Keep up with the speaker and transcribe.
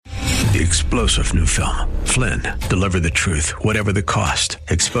The explosive new film, Flynn, deliver the truth, whatever the cost,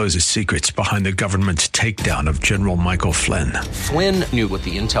 exposes secrets behind the government's takedown of General Michael Flynn. Flynn knew what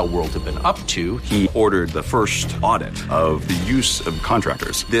the intel world had been up to. He ordered the first audit of the use of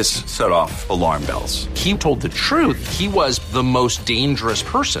contractors. This set off alarm bells. He told the truth. He was the most dangerous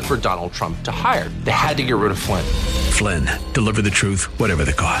person for Donald Trump to hire. They had to get rid of Flynn. Flynn, deliver the truth, whatever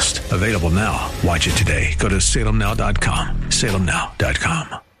the cost. Available now. Watch it today. Go to salemnow.com.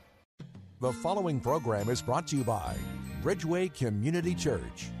 salemnow.com. The following program is brought to you by Bridgeway Community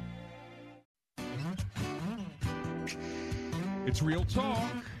Church. It's Real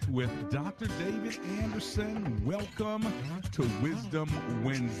Talk with Dr. David Anderson. Welcome to Wisdom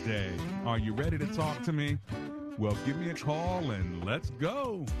Wednesday. Are you ready to talk to me? Well, give me a call and let's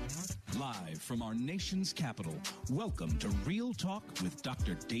go. Live from our nation's capital, welcome to Real Talk with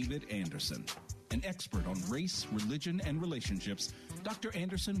Dr. David Anderson. An expert on race, religion, and relationships, Dr.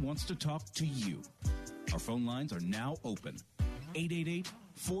 Anderson wants to talk to you. Our phone lines are now open.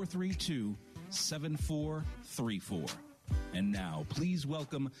 888-432-7434. And now, please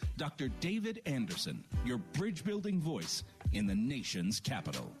welcome Dr. David Anderson, your bridge-building voice in the nation's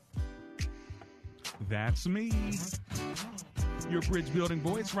capital. That's me, your bridge-building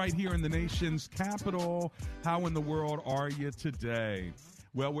voice right here in the nation's capital. How in the world are you today?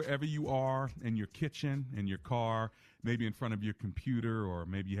 Well, wherever you are, in your kitchen, in your car, maybe in front of your computer, or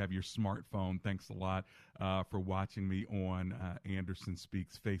maybe you have your smartphone. Thanks a lot for watching me on Anderson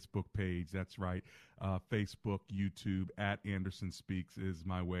Speaks Facebook page. That's right. Facebook, YouTube, at Anderson Speaks is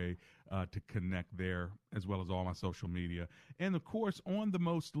my way to connect there, as well as all my social media. And, of course, on the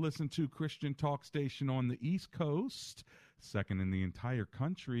most listened to Christian talk station on the East Coast, second in the entire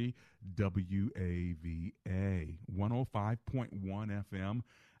country, WAVA, 105.1 FM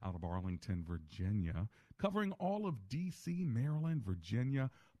out of Arlington, Virginia, covering all of D.C., Maryland, Virginia,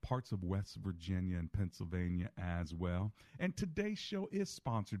 parts of West Virginia and Pennsylvania as well. And today's show is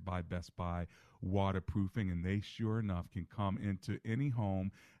sponsored by Best Buy Waterproofing, and they sure enough can come into any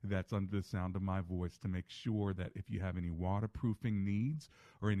home that's under the sound of my voice to make sure that if you have any waterproofing needs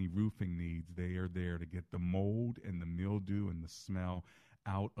or any roofing needs, they are there to get the mold and the mildew and the smell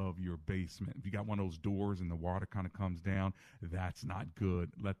out of your basement. If you got one of those doors and the water kind of comes down, that's not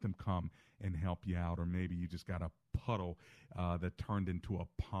good. Let them come and help you out. Or maybe you just got a puddle that turned into a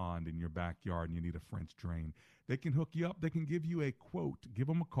pond in your backyard and you need a French drain. They can hook you up. They can give you a quote. Give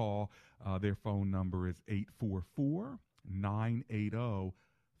them a call. Their phone number is 844-980-3707.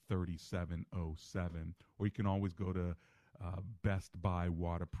 Or you can always go to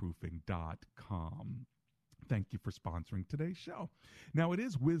bestbuywaterproofing.com. Thank you for sponsoring today's show. Now, it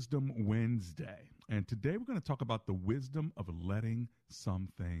is Wisdom Wednesday, and today we're going to talk about the wisdom of letting some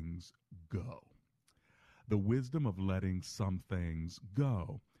things go. The wisdom of letting some things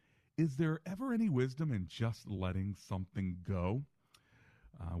go. Is there ever any wisdom in just letting something go?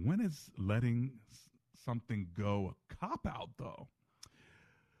 When is letting something go a cop-out, though?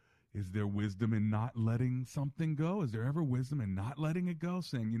 Is there wisdom in not letting something go? Is there ever wisdom in not letting it go?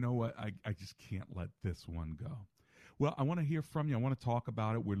 Saying, you know what, I just can't let this one go. Well, I want to hear from you. I want to talk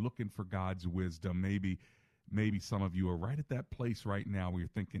about it. We're looking for God's wisdom. Maybe some of you are right at that place right now where you're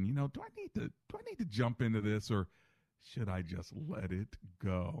thinking, you know, do I need to jump into this, or should I just let it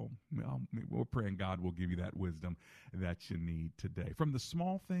go? Well, we're praying God will give you that wisdom that you need today. From the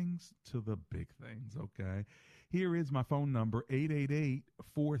small things to the big things, okay? Here is my phone number,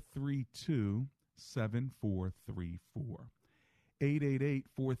 888-432-7434.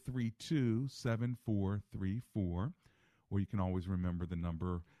 888-432-7434. Or you can always remember the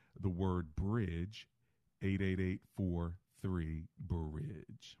number, the word bridge,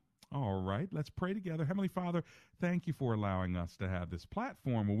 888-43-BRIDGE. All right, let's pray together. Heavenly Father, thank you for allowing us to have this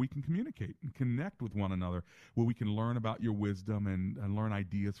platform where we can communicate and connect with one another, where we can learn about your wisdom and learn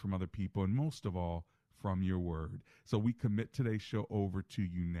ideas from other people, and most of all, from your word. So we commit today's show over to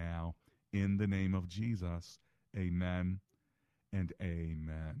you now in the name of Jesus. Amen and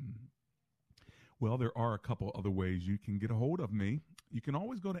amen. Well, there are a couple other ways you can get a hold of me. You can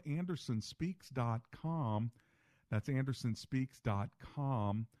always go to AndersonSpeaks.com. That's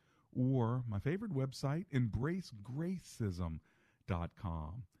AndersonSpeaks.com. Or my favorite website,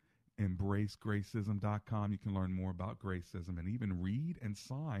 EmbraceGracism.com. EmbraceGracism.com. You can learn more about Gracism and even read and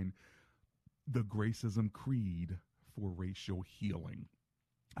sign the Gracism Creed for racial healing.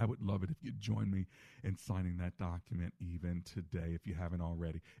 I would love it if you'd join me in signing that document even today if you haven't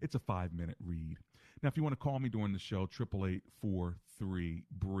already. It's a 5-minute read. Now, if you want to call me during the show,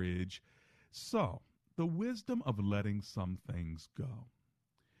 888-43-BRIDGE. So, the wisdom of letting some things go.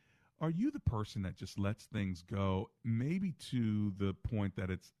 Are you the person that just lets things go, maybe to the point that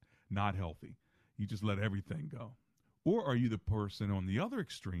it's not healthy. You just let everything go. Or are you the person on the other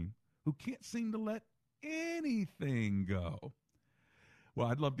extreme who can't seem to let anything go? Well,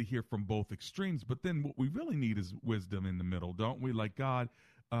 I'd love to hear from both extremes, but then what we really need is wisdom in the middle, don't we? Like, God,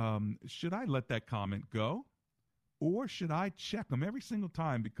 should I let that comment go? Or should I check them every single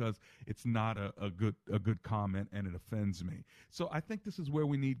time because it's not a good comment and it offends me? So I think this is where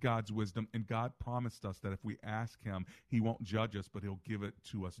we need God's wisdom, and God promised us that if we ask him, he won't judge us, but he'll give it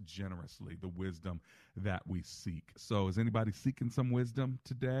to us generously, the wisdom that we seek. So is anybody seeking some wisdom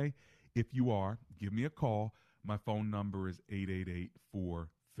today? If you are, give me a call. My phone number is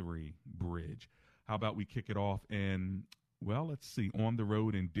 888-43-BRIDGE. How about we kick it off in, well, let's see, on the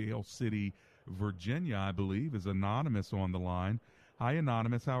road in Dale City, Virginia, I believe, is Anonymous on the line. Hi,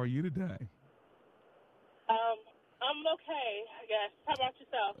 Anonymous. How are you today? I'm okay, I guess. How about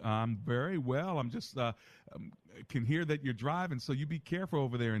yourself? I'm very well. I'm just can hear that you're driving, so you be careful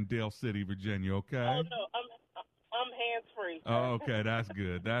over there in Dale City, Virginia, okay? Oh, no, I'm hands-free. Oh, okay. That's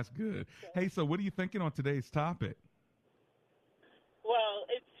good. That's good. Hey, so what are you thinking on today's topic? Well,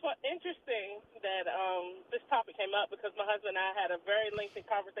 it's interesting that this topic came up because my husband and I had a very lengthy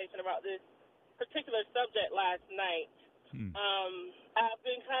conversation about this particular subject last night. I've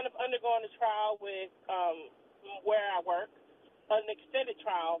been kind of undergoing a trial with where I work, an extended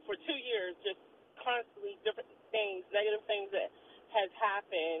trial for 2 years, just constantly different things, negative things that has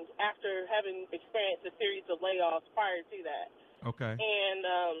happened after having experienced a series of layoffs prior to that. Okay. And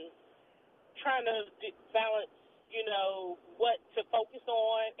trying to balance, what to focus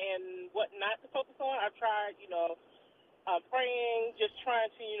on and what not to focus on. I've tried, praying, just trying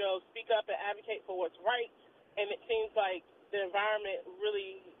to, speak up and advocate for what's right. And it seems like the environment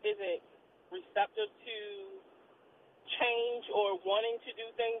really isn't receptive to change or wanting to do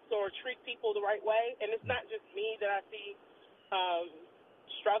things or treat people the right way. And it's not just me that I see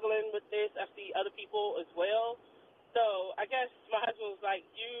struggling with this. I see other people as well. So I guess my husband was like,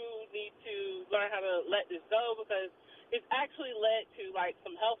 you need to learn how to let this go because it's actually led to, like,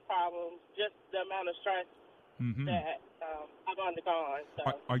 some health problems, just the amount of stress that I've undergone.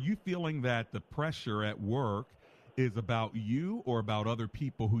 So. Are you feeling that the pressure at work is about you or about other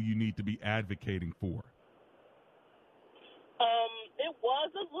people who you need to be advocating for? It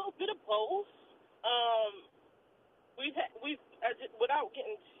was a little bit of both. Without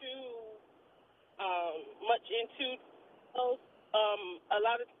getting too much into those,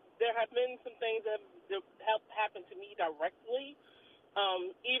 there have been some things that have happened to me directly,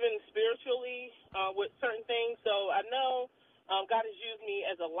 even spiritually, with certain things. So I know God has used me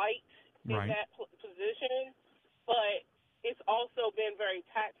as a light in that position, but it's also been very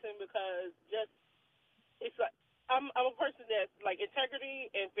taxing because it's like I'm a person that's like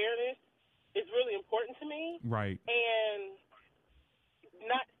integrity and fairness is really important to me. Right. And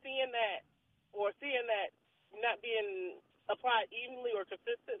not seeing that or seeing that not being applied evenly or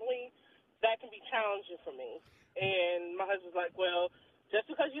consistently, that can be challenging for me. And my husband's like, well, just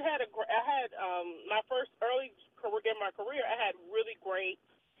because I had my first early career in my career, I had really great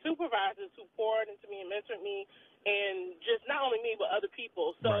supervisors who poured into me and mentored me, and just not only me but other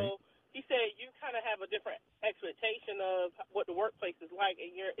people. So he said you kind of have a different expectation of what the workplace is like,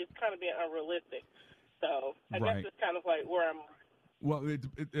 and it's kind of being unrealistic. So I guess it's kind of like where I'm. Well,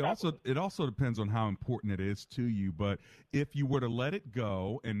 it also depends on how important it is to you. But if you were to let it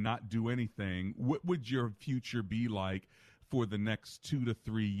go and not do anything, what would your future be like for the next 2 to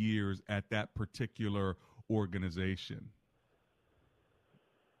 3 years at that particular organization?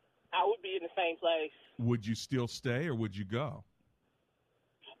 I would be in the same place. Would you still stay or would you go?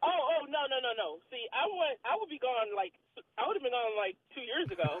 Oh, no. See, I would be gone I would have been gone 2 years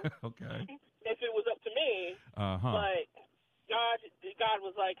ago. Okay. If it was up to me. But God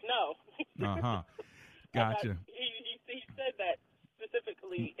was like, no. Gotcha. He said that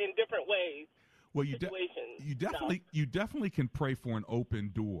specifically in different ways. Well, you definitely can pray for an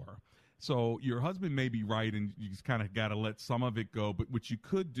open door. So your husband may be right, and you just kind of got to let some of it go. But what you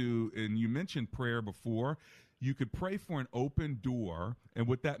could do, and you mentioned prayer before, you could pray for an open door, and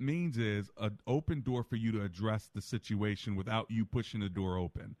what that means is an open door for you to address the situation without you pushing the door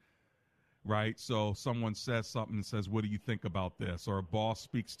open. Right? So someone says something and says, what do you think about this? Or a boss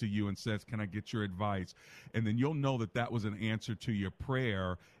speaks to you and says, can I get your advice? And then you'll know that that was an answer to your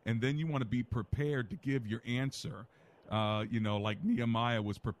prayer. And then you want to be prepared to give your answer. Like Nehemiah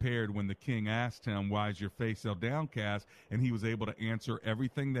was prepared when the king asked him, why is your face so downcast? And he was able to answer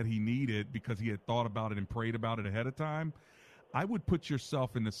everything that he needed because he had thought about it and prayed about it ahead of time. I would put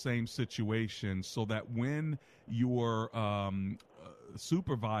yourself in the same situation so that when your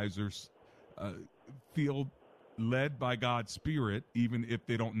supervisors feel led by God's Spirit, even if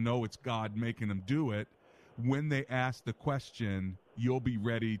they don't know it's God making them do it, when they ask the question, you'll be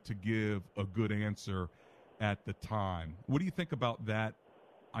ready to give a good answer at the time. What do you think about that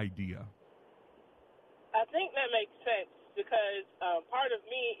idea? I think that makes sense because part of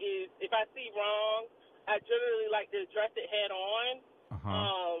me is if I see wrong, I generally like to address it head on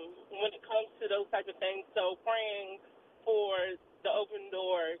when it comes to those type of things. So praying for the open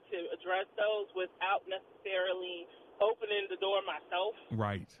door to address those without necessarily opening the door myself.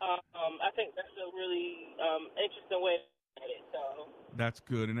 Right. I think that's a really interesting way to look at it. So. That's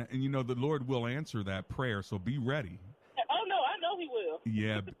good. And you know, the Lord will answer that prayer, so be ready. Oh, no, I know he will.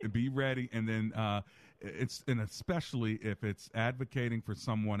 Yeah, be ready. And then especially if it's advocating for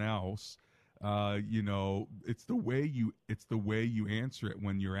someone else, you know, it's the way you answer it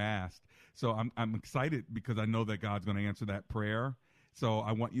when you're asked. So I'm excited because I know that God's going to answer that prayer. So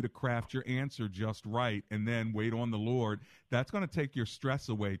I want you to craft your answer just right and then wait on the Lord. That's going to take your stress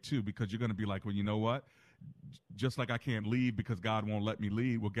away too, because you're going to be like, well, you know what? Just like I can't leave because God won't let me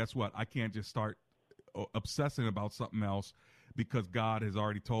leave. Well, guess what? I can't just start obsessing about something else because God has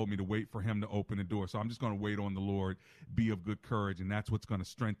already told me to wait for him to open the door. So I'm just going to wait on the Lord, be of good courage, and that's what's going to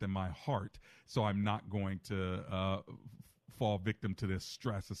strengthen my heart. So I'm not going to fall victim to this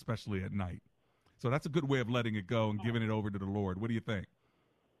stress, especially at night. So that's a good way of letting it go and giving it over to the Lord. What do you think?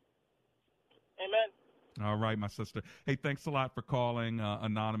 Amen. All right, my sister. Hey, thanks a lot for calling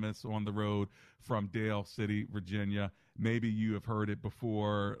Anonymous on the road from Dale City, Virginia. Maybe you have heard it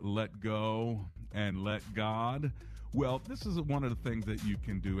before, let go and let God. Well, this is one of the things that you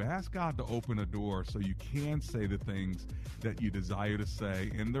can do. Ask God to open a door so you can say the things that you desire to say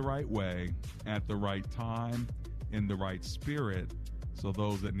in the right way, at the right time, in the right spirit, so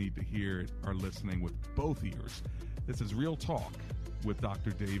those that need to hear it are listening with both ears. This is Real Talk with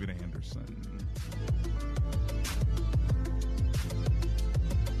Dr. David Anderson.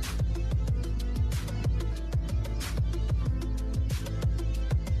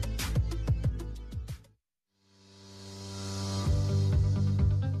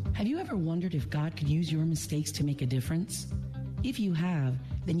 Have you ever wondered if God could use your mistakes to make a difference? If you have,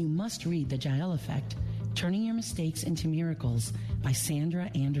 then you must read The Jael Effect, Turning Your Mistakes into Miracles by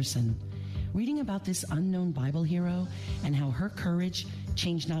Sandra Anderson. Reading about this unknown Bible hero and how her courage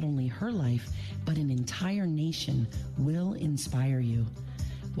changed not only her life, but an entire nation will inspire you.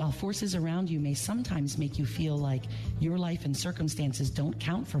 While forces around you may sometimes make you feel like your life and circumstances don't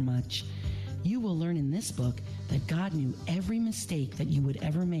count for much, you will learn in this book that God knew every mistake that you would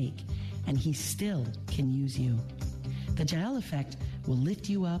ever make, and he still can use you. The Jael Effect will lift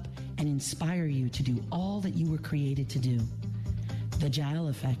you up and inspire you to do all that you were created to do. The Jael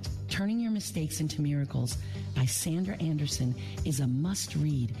Effect, Turning Your Mistakes into Miracles by Sandra Anderson is a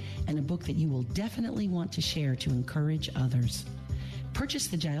must-read and a book that you will definitely want to share to encourage others. Purchase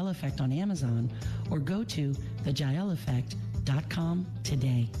The Jael Effect on Amazon or go to thejaeleffect.com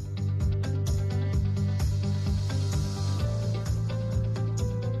today.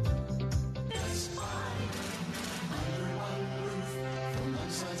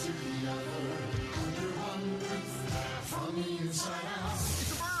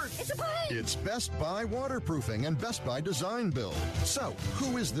 It's Best Buy Waterproofing and Best Buy Design Build. So,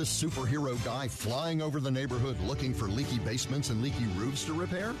 who is this superhero guy flying over the neighborhood looking for leaky basements and leaky roofs to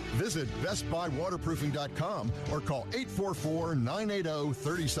repair? Visit BestBuyWaterproofing.com or call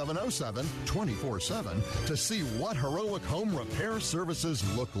 844-980-3707 24/7 to see what heroic home repair services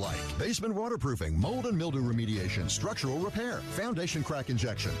look like. Basement waterproofing, mold and mildew remediation, structural repair, foundation crack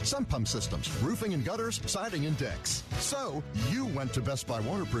injection, sump pump systems, roofing and gutters, siding and decks. So, you went to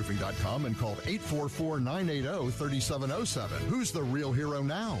BestBuyWaterproofing.com and called 844-980-3707. Who's the real hero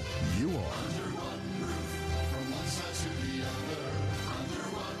now? You are. Under one roof, from one side to the other. Under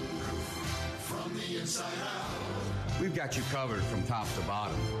one roof, from the inside out. We've got you covered from top to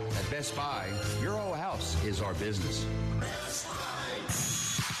bottom. At Best Buy, your whole house is our business. Best Buy.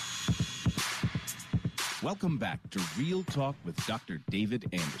 Welcome back to Real Talk with Dr. David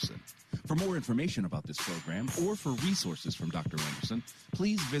Anderson. For more information about this program or for resources from Dr. Anderson,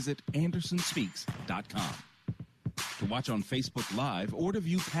 please visit AndersonSpeaks.com. To watch on Facebook Live or to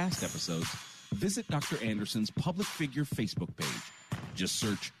view past episodes, visit Dr. Anderson's public figure Facebook page. Just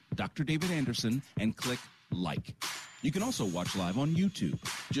search Dr. David Anderson and click like. You can also watch live on YouTube.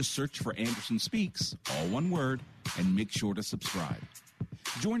 Just search for Anderson Speaks, all one word, and make sure to subscribe.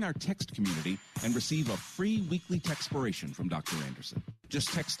 Join our text community and receive a free weekly textpiration from Dr. Anderson.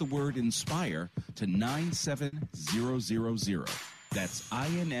 Just text the word INSPIRE to 97000. That's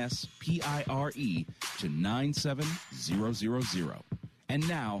INSPIRE to 97000. And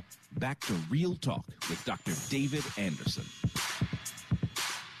now, back to Real Talk with Dr. David Anderson.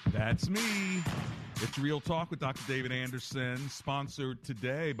 That's me. It's Real Talk with Dr. David Anderson, sponsored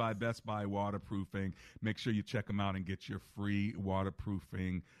today by Best Buy Waterproofing. Make sure you check them out and get your free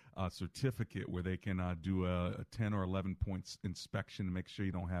waterproofing certificate where they can do a 10 or 11 points inspection to make sure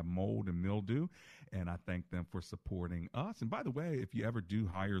you don't have mold and mildew. And I thank them for supporting us. And by the way, if you ever do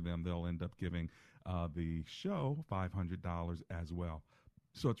hire them, they'll end up giving the show $500 as well.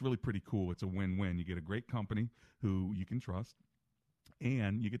 So it's really pretty cool. It's a win-win. You get a great company who you can trust,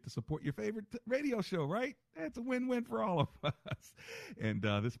 and you get to support your favorite radio show, right? It's a win-win for all of us. And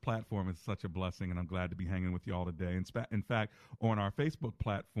this platform is such a blessing, and I'm glad to be hanging with you all today. In fact, on our Facebook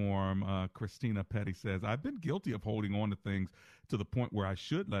platform, Christina Petty says, I've been guilty of holding on to things to the point where I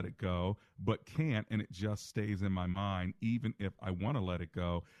should let it go, but can't, and it just stays in my mind, even if I want to let it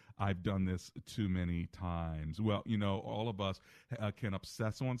go. I've done this too many times. Well, you know, all of us can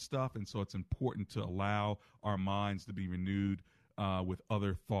obsess on stuff, and so it's important to allow our minds to be renewed with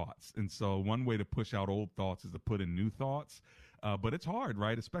other thoughts. And so one way to push out old thoughts is to put in new thoughts. But it's hard,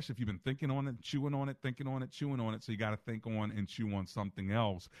 right? Especially if you've been thinking on it, chewing on it, thinking on it, chewing on it. So you got to think on and chew on something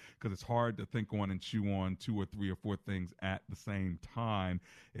else, because it's hard to think on and chew on 2 or 3 or 4 things at the same time.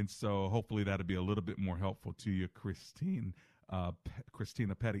 And so hopefully that'll be a little bit more helpful to you, Christina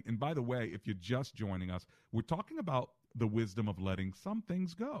Petty. And by the way, if you're just joining us, we're talking about the wisdom of letting some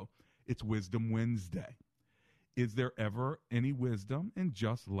things go. It's Wisdom Wednesday. Is there ever any wisdom in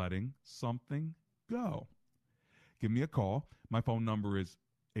just letting something go? Give me a call. My phone number is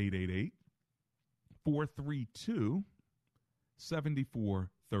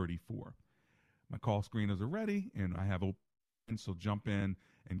 888-432-7434. My call screeners are ready, and I have open, so jump in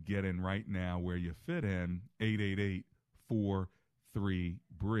and get in right now where you fit in,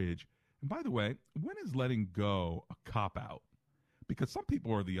 888-43-BRIDGE. And by the way, when is letting go a cop-out? Because some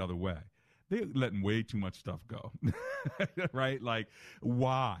people are the other way. They're letting way too much stuff go, right? Like,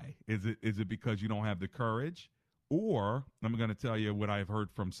 why? Is it because you don't have the courage? Or I'm going to tell you what I've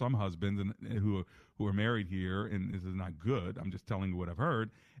heard from some husbands who are married here, and this is not good. I'm just telling you what I've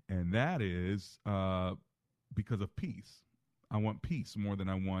heard, and that is because of peace. I want peace more than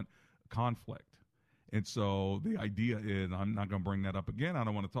I want conflict. And so the idea is, I'm not going to bring that up again. I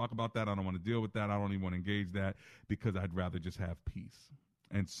don't want to talk about that. I don't want to deal with that. I don't even want to engage that, because I'd rather just have peace.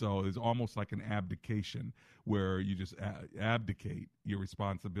 And so it's almost like an abdication, where you just abdicate your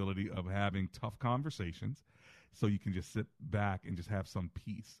responsibility of having tough conversations, so you can just sit back and just have some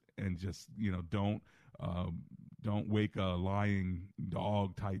peace, and just, you know, don't wake a lying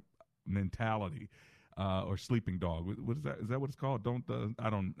dog type mentality. Or sleeping dog. What is that? Is that what it's called? I don't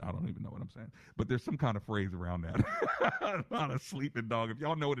even know what I'm saying. But there's some kind of phrase around that. Not a sleeping dog. If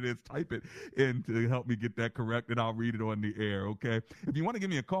y'all know what it is, type it in to help me get that correct, and I'll read it on the air, okay? If you want to give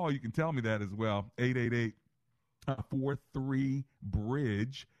me a call, you can tell me that as well.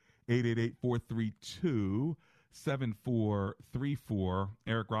 888-43-BRIDGE, 888-432-7434.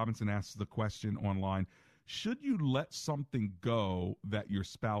 Eric Robinson asks the question online, should you let something go that your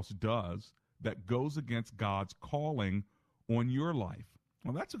spouse does that goes against God's calling on your life?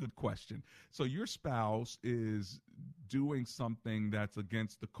 Well, that's a good question. So your spouse is doing something that's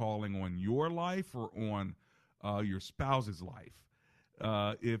against the calling on your life or on your spouse's life?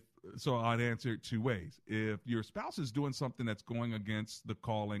 So I'd answer it 2 ways. If your spouse is doing something that's going against the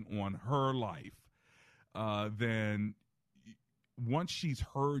calling on her life, then once she's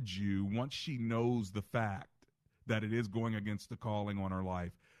heard you, once she knows the fact that it is going against the calling on her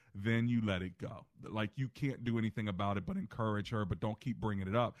life, then you let it go. Like, you can't do anything about it but encourage her, but don't keep bringing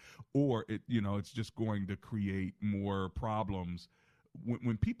it up, or it's just going to create more problems.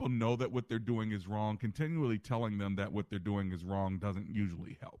 When people know that what they're doing is wrong, continually telling them that what they're doing is wrong doesn't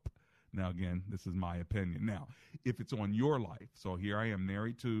usually help. Now, again, this is my opinion. Now, if it's on your life, so here I am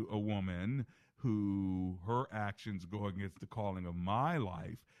married to a woman who her actions go against the calling of my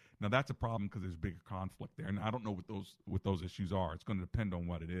life. Now, that's a problem, because there's bigger conflict there, and I don't know what those issues are. It's going to depend on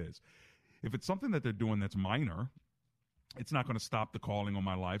what it is. If it's something that they're doing that's minor, it's not going to stop the calling on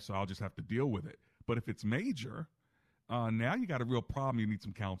my life, so I'll just have to deal with it. But if it's major, now you got a real problem. You need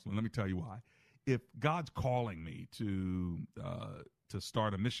some counseling. Let me tell you why. If God's calling me to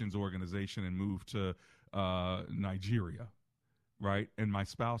start a missions organization and move to Nigeria, right, and my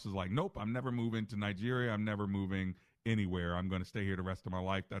spouse is like, nope, I'm never moving to Nigeria. I'm never moving anywhere. I'm going to stay here the rest of my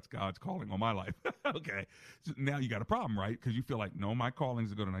life. That's God's calling on my life. Okay. So now you got a problem, right? Because you feel like, no, my calling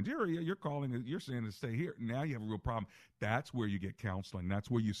is to go to Nigeria. You're saying to stay here. Now you have a real problem. That's where you get counseling. That's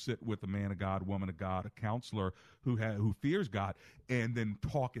where you sit with a man of God, woman of God, a counselor who fears God, and then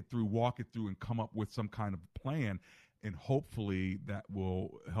talk it through, walk it through, and come up with some kind of plan. and hopefully that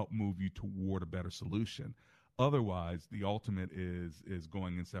will help move you toward a better solution. Otherwise, the ultimate is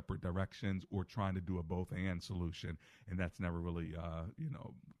going in separate directions or trying to do a both and solution, and that's never really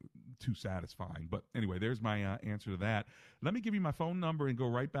too satisfying. But anyway, there's my answer to that. Let me give you my phone number and go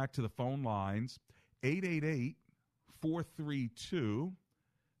right back to the phone lines.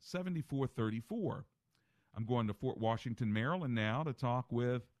 888-432-7434. I'm going to Fort Washington, Maryland now to talk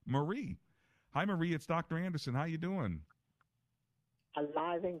with Marie. Hi, Marie. It's Dr. Anderson. How you doing?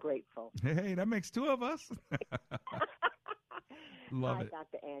 Alive and grateful. Hey, that makes two of us. Love Hi, it.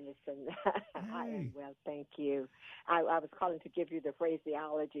 Dr. Anderson. I am well, thank you. I was calling to give you the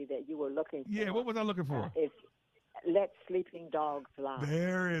phraseology that you were looking for. Yeah, what was I looking for? It's let sleeping dogs lie.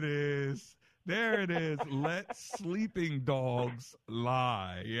 There it is. There it is. Let sleeping dogs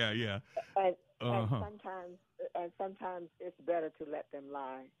lie. Yeah. And sometimes it's better to let them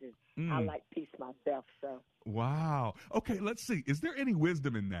lie. I like peace myself, so. Wow. Okay, let's see. Is there any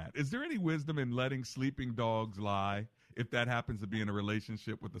wisdom in that? Is there any wisdom in letting sleeping dogs lie if that happens to be in a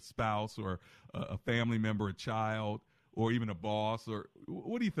relationship with a spouse or a family member, a child, or even a boss? Or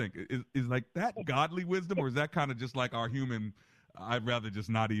what do you think? Is like that godly wisdom, or is that kind of just like our human, I'd rather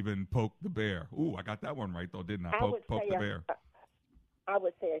just not even poke the bear? Ooh, I got that one right, though, didn't I? Poke the bear. I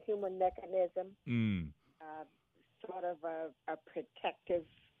would say a human mechanism, sort of a protective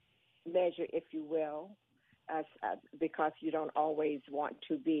measure, if you will, because you don't always want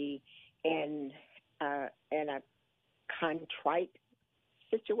to be in a contrite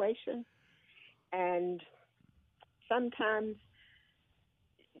situation. And sometimes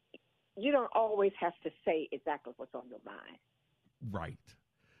you don't always have to say exactly what's on your mind. Right.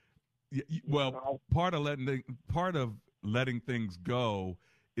 Well, part of letting things go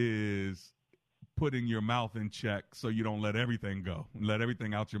is putting your mouth in check so you don't let everything go. Let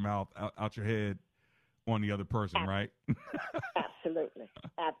everything out your mouth, out your head on the other person, right? Absolutely.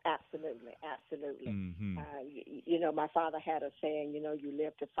 Absolutely. Mm-hmm. My father had a saying, you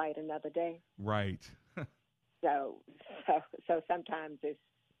live to fight another day. Right. So sometimes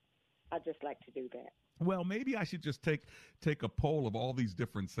I just like to do that. Well, maybe I should just take a poll of all these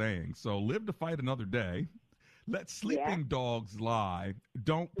different sayings. So live to fight another day. Let sleeping dogs lie.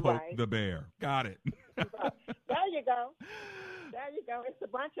 Don't poke the bear. Got it. There you go. It's a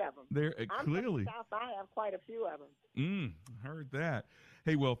bunch of them. I'm clearly. From the South. I have quite a few of them. Heard that.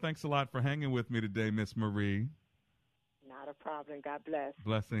 Hey, well, thanks a lot for hanging with me today, Miss Marie. Not a problem. God bless.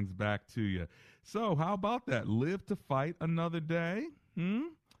 Blessings back to you. So how about that? Live to fight another day.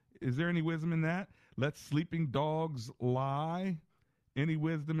 Is there any wisdom in that? Let sleeping dogs lie. Any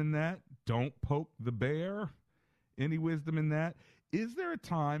wisdom in that? Don't poke the bear. Any wisdom in that? Is there a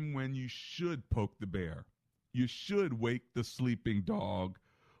time when you should poke the bear? You should wake the sleeping dog,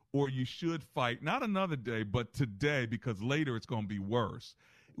 or you should fight, not another day, but today, because later it's going to be worse.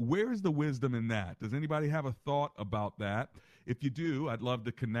 Where is the wisdom in that? Does anybody have a thought about that? If you do, I'd love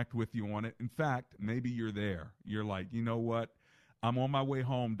to connect with you on it. In fact, maybe you're there. You're like, you know what? I'm on my way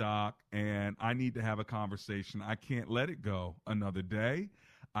home, Doc, and I need to have a conversation. I can't let it go another day.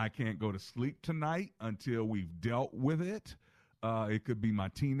 I can't go to sleep tonight until we've dealt with it. It could be my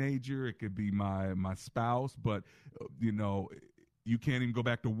teenager. It could be my spouse. But, you can't even go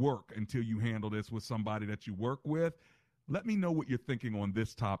back to work until you handle this with somebody that you work with. Let me know what you're thinking on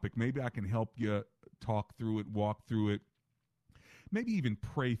this topic. Maybe I can help you talk through it, walk through it, maybe even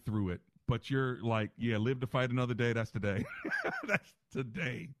pray through it. But you're like, live to fight another day. That's today. That's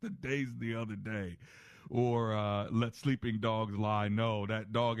today. Today's the other day. Or let sleeping dogs lie. No,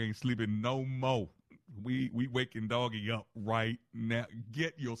 that dog ain't sleeping no more. We waking doggy up right now.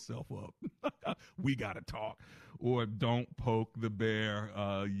 Get yourself up. We got to talk. Or don't poke the bear.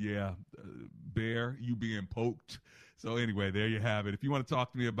 Bear, you being poked. So anyway, there you have it. If you want to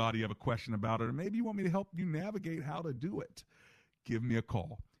talk to me about it, you have a question about it, or maybe you want me to help you navigate how to do it, give me a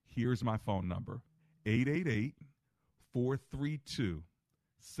call. Here's my phone number,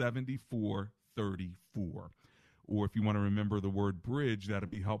 888-432-7434. Or if you want to remember the word bridge, that'll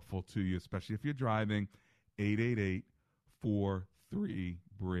be helpful to you, especially if you're driving,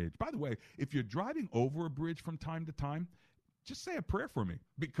 888-43-BRIDGE. By the way, if you're driving over a bridge from time to time, just say a prayer for me,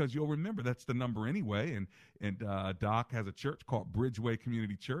 because you'll remember that's the number anyway. And Doc has a church called Bridgeway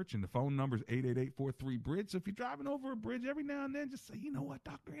Community Church, and the phone number is 888-43-BRIDGE. So if you're driving over a bridge every now and then, just say, you know what,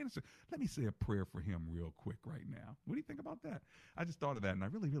 Dr. Anderson, let me say a prayer for him real quick right now. What do you think about that? I just thought of that, and I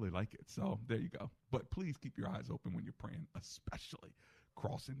really, really like it. So there you go. But please keep your eyes open when you're praying, especially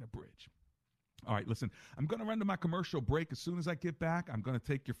crossing the bridge. All right, listen, I'm going to run to my commercial break. As soon as I get back, I'm going to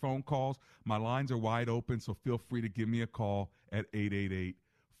take your phone calls. My lines are wide open, so feel free to give me a call at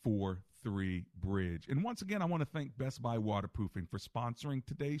 888-43-BRIDGE. Bridge. And once again, I want to thank Best Buy Waterproofing for sponsoring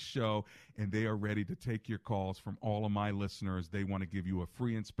today's show, and they are ready to take your calls from all of my listeners. They want to give you a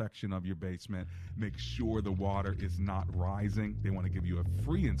free inspection of your basement, make sure the water is not rising. They want to give you a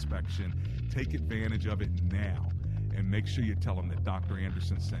free inspection. Take advantage of it now, and make sure you tell them that Dr.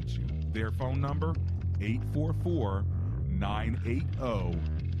 Anderson sent you. Their phone number,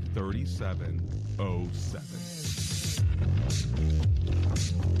 844-980-3707.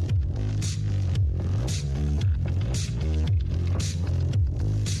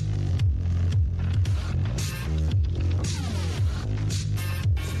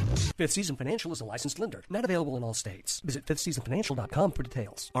 Fifth Season Financial is a licensed lender, not available in all states. Visit fifthseasonfinancial.com for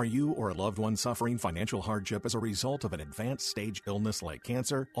details. Are you or a loved one suffering financial hardship as a result of an advanced stage illness like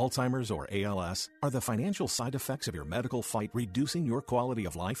cancer, Alzheimer's, or ALS? Are the financial side effects of your medical fight reducing your quality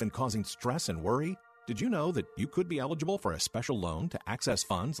of life and causing stress and worry? Did you know that you could be eligible for a special loan to access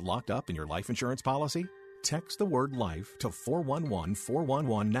funds locked up in your life insurance policy? Text the word LIFE to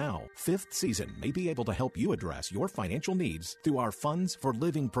 411-411 now. Fifth Season may be able to help you address your financial needs through our Funds for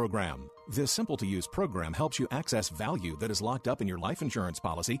Living program. This simple-to-use program helps you access value that is locked up in your life insurance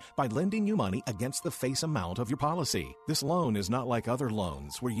policy by lending you money against the face amount of your policy. This loan is not like other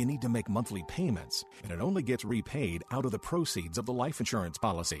loans where you need to make monthly payments, and it only gets repaid out of the proceeds of the life insurance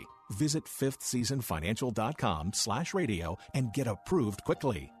policy. Visit fifthseasonfinancial.com/radio and get approved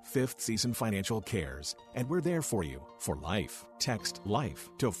quickly. Fifth Season Financial cares, and we're there for you for life. Text LIFE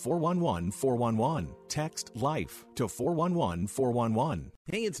to 411-411. Text LIFE to 411-411.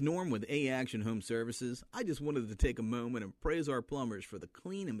 Hey, it's Norm with A-Action Home Services. I just wanted to take a moment and praise our plumbers for the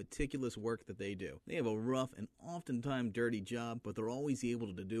clean and meticulous work that they do. They have a rough and oftentimes dirty job, but they're always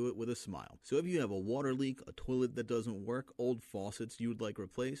able to do it with a smile. So if you have a water leak, a toilet that doesn't work, old faucets you would like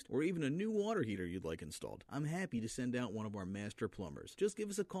replaced, or even a new water heater you'd like installed, I'm happy to send out one of our master plumbers. Just give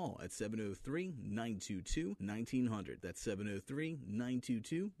us a call at 703-922-1900. That's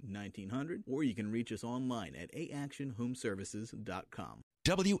 703-922-1900, or you can reach us online at aactionhomeservices.com.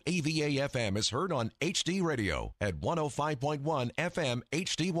 WAVA-FM is heard on HD Radio at 105.1 FM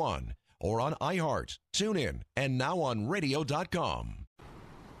HD1 or on iHeart, TuneIn, and now on radio.com.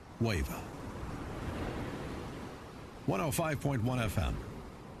 WAVA 105.1 FM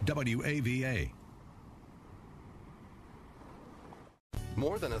WAVA.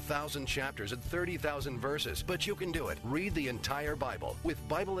 More than 1,000 chapters and 30,000 verses, but you can do it. Read the entire Bible with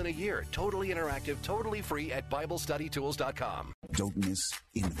Bible in a Year, totally interactive, totally free at BibleStudyTools.com. Don't miss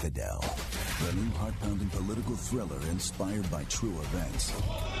Infidel, the new heart-pounding political thriller inspired by true events.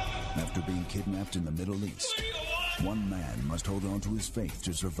 After being kidnapped in the Middle East, one man must hold on to his faith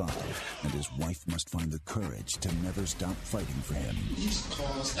to survive, and his wife must find the courage to never stop fighting for him. He's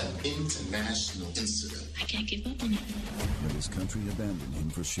caused an international incident. I can't give up on him. When his country abandoned him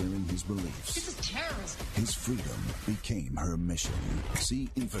for sharing his beliefs, This is terrorism. his freedom became her mission. See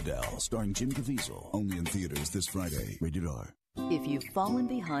Infidel, starring Jim Caviezel, only in theaters this Friday. Rated R. If you've fallen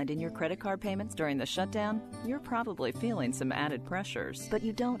behind in your credit card payments during the shutdown, you're probably feeling some added pressures. But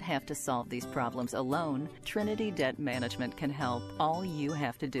you don't have to solve these problems alone. Trinity Debt Management can help. All you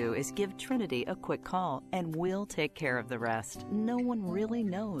have to do is give Trinity a quick call, and we'll take care of the rest. No one really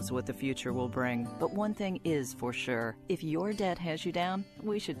knows what the future will bring, but one thing is for sure. If your debt has you down,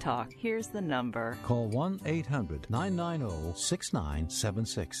 we should talk. Here's the number. Call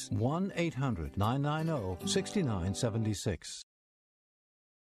 1-800-990-6976. 1-800-990-6976.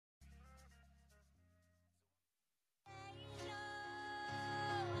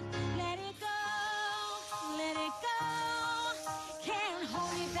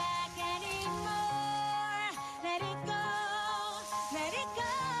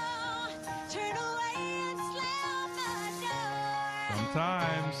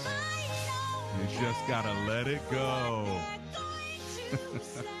 Sometimes you just gotta let it go.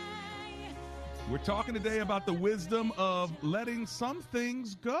 We're talking today about the wisdom of letting some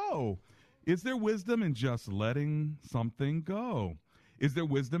things go. Is there wisdom in just letting something go? Is there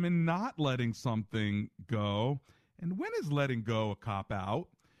wisdom in not letting something go? And when is letting go a cop-out?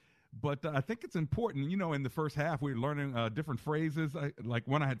 But I think it's important, you know, in the first half, we were learning different phrases, like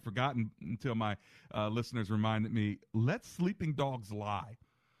one I had forgotten until my listeners reminded me, let sleeping dogs lie.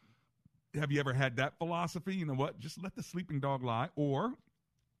 Have you ever had that philosophy? You know what? Just let the sleeping dog lie, or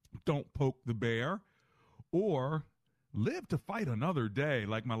don't poke the bear, or live to fight another day,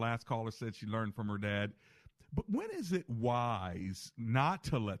 like my last caller said she learned from her dad. But when is it wise not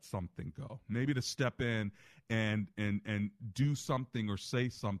to let something go? Maybe to step in and do something or say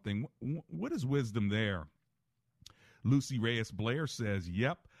something. What is wisdom there? Lucy Reyes Blair says,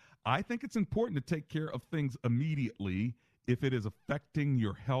 yep, I think it's important to take care of things immediately if it is affecting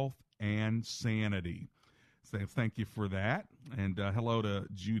your health and sanity. So thank you for that. And hello to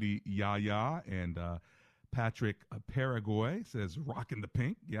Judy Yaya and Patrick Paraguay says, rocking the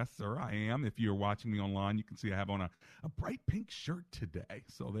pink. Yes, sir, I am. If you're watching me online, you can see I have on a bright pink shirt today.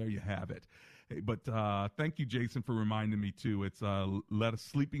 So there you have it. Hey, but thank you, Jason, for reminding me, too. It's let a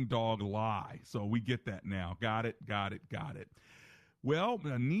sleeping dog lie. So we get that now. Got it. Well,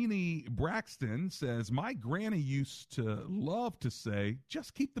 Nene Braxton says, my granny used to love to say,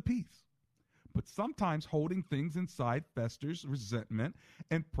 just keep the peace. But sometimes holding things inside festers resentment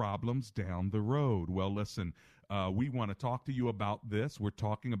and problems down the road. Well, listen, we want to talk to you about this. We're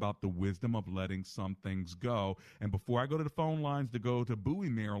talking about the wisdom of letting some things go. And before I go to the phone lines to go to Bowie,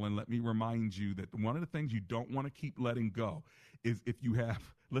 Maryland, let me remind you that one of the things you don't want to keep letting go is if you have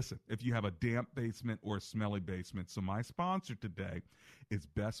a damp basement or a smelly basement. So my sponsor today is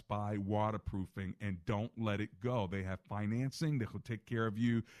Best Buy Waterproofing, and don't let it go. They have financing that will take care of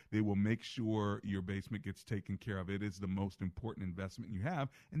you. They will make sure your basement gets taken care of. It is the most important investment you have,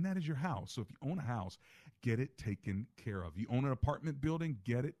 and that is your house. So if you own a house, get it taken care of. You own an apartment building,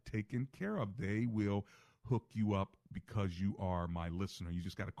 get it taken care of. They will hook you up because you are my listener. You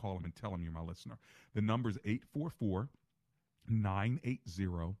just got to call them and tell them you're my listener. The number is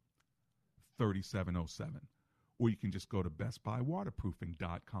 844-980-3707. Or you can just go to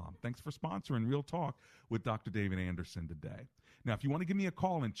bestbuywaterproofing.com. Thanks for sponsoring Real Talk with Dr. David Anderson today. Now, if you want to give me a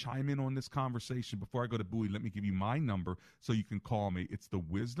call and chime in on this conversation, before I go to Bowie, let me give you my number so you can call me. It's the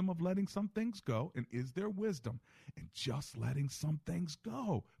wisdom of letting some things go. And is there wisdom in just letting some things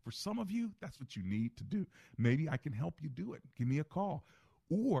go? For some of you, that's what you need to do. Maybe I can help you do it. Give me a call.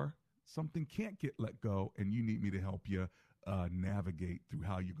 Or something can't get let go, and you need me to help you navigate through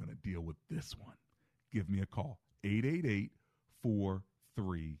how you're going to deal with this one. Give me a call.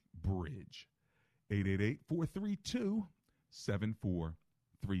 888-43-BRIDGE.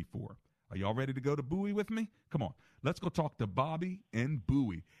 888-432-7434. Are y'all ready to go to Bowie with me? Come on. Let's go talk to Bobby and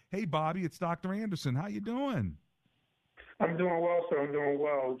Bowie. Hey, Bobby, it's Dr. Anderson. How you doing? I'm doing well, sir. I'm doing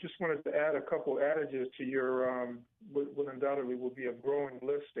well. Just wanted to add a couple adages to your, what undoubtedly will be a growing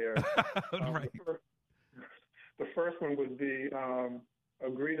list there. Right. The first one would be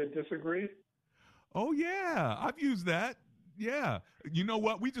agree to disagree. Oh, yeah. I've used that. Yeah. You know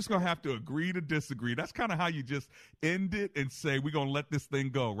what? We just going to have to agree to disagree. That's kind of how you just end it and say, we're going to let this thing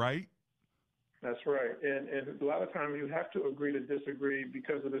go, right? That's right. And a lot of times you have to agree to disagree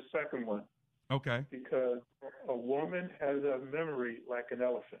because of the second one. Okay. Because a woman has a memory like an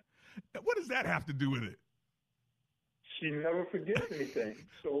elephant. What does that have to do with it? She never forgets anything.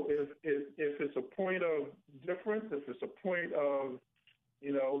 So if it's a point of difference, if it's a point of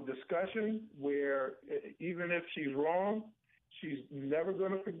discussion where even if she's wrong, she's never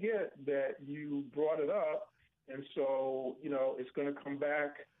going to forget that you brought it up. And so, it's going to come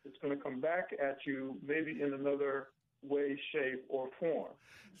back. It's going to come back at you maybe in another way, shape, or form.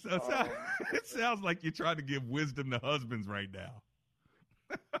 So it sounds like you're trying to give wisdom to husbands right now.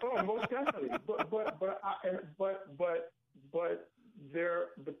 Oh, most definitely. But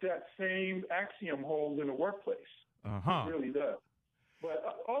that same axiom holds in the workplace. Uh-huh. It really does. But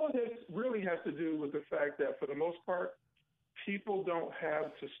all of this really has to do with the fact that, for the most part, people don't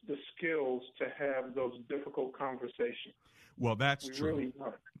have the skills to have those difficult conversations. Well, that's true. We really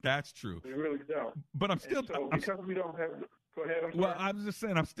don't. That's true. We really don't. But I'm still... because we don't have... Go ahead. I'm sorry. Well, I was just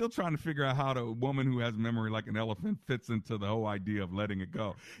saying, I'm still trying to figure out how the woman who has memory like an elephant fits into the whole idea of letting it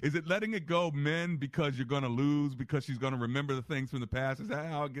go. Is it letting it go, men, because you're going to lose, because she's going to remember the things from the past? Is that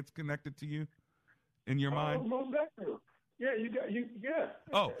how it gets connected to you in your mind? Most definitely. Yeah, yeah.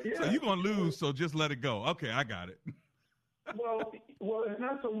 Oh, yeah. So you're going to lose, so just let it go. Okay, I got it. Well, it's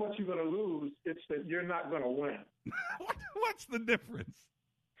not so much you're going to lose, it's that you're not going to win. What's the difference?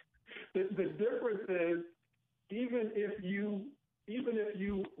 The difference is, even if you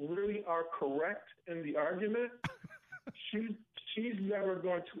really are correct in the argument, she's never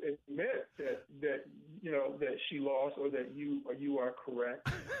going to admit that she lost or that you are correct,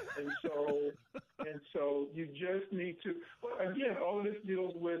 and so you just need to. Well, again, all of this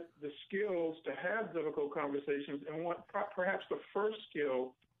deals with the skills to have difficult conversations, and perhaps the first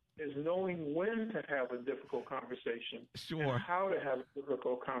skill is knowing when to have a difficult conversation. Sure. And how to have a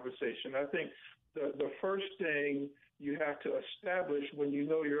difficult conversation. I think the first thing you have to establish when you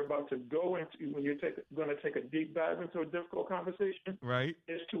know you're about to go into, when you're going to take a deep dive into a difficult conversation, right,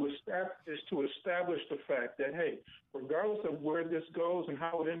 is to establish the fact that, hey, regardless of where this goes and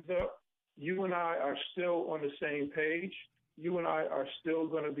how it ends up, you and I are still on the same page. You and I are still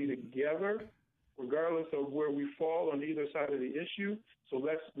going to be together. regardless of where we fall on either side of the issue. So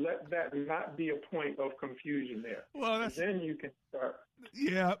let that not be a point of confusion there. Well, then you can start.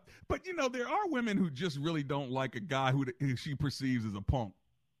 Yeah, but there are women who just really don't like a guy who she perceives as a punk.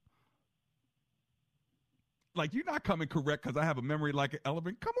 Like, you're not coming correct because I have a memory like an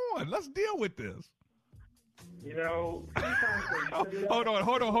elephant. Come on, let's deal with this. Hold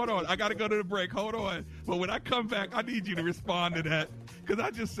on. I got to go to the break. Hold on. But when I come back, I need you to respond to that because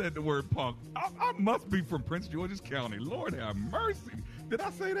I just said the word punk. I must be from Prince George's County. Lord have mercy. Did I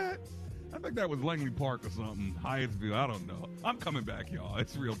say that? I think that was Langley Park or something. Hyattsville. I don't know. I'm coming back, y'all.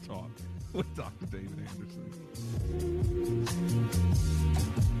 It's Real Talk with Dr. David Anderson.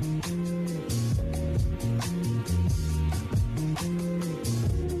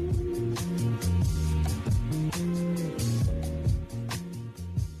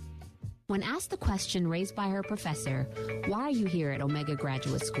 When asked the question raised by her professor, "Why are you here at Omega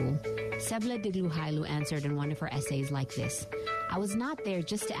Graduate School?" Sebla Diglu-Hailu answered in one of her essays like this: "I was not there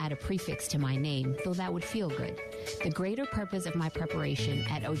just to add a prefix to my name, though that would feel good. The greater purpose of my preparation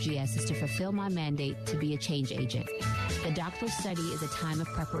at OGS is to fulfill my mandate to be a change agent. The doctoral study is a time of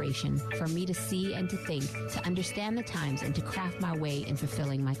preparation for me to see and to think, to understand the times, and to craft my way in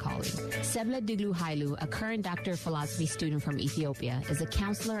fulfilling my calling." Sebla Diglu-Hailu, a current Doctor of Philosophy student from Ethiopia, is a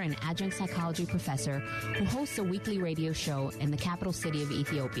counselor and adjunct psychology professor who hosts a weekly radio show in the capital city of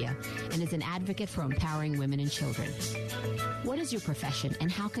Ethiopia and is an advocate for empowering women and children. What is your profession,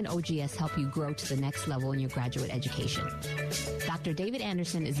 and how can OGS help you grow to the next level in your graduate education? Dr. David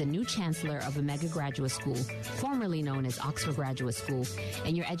Anderson is the new chancellor of Omega Graduate School, formerly known as Oxford Graduate School,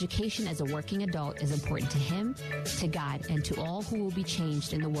 and your education as a working adult is important to him, to God, and to all who will be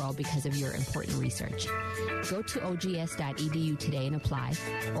changed in the world because of your important research. Go to ogs.edu today and apply,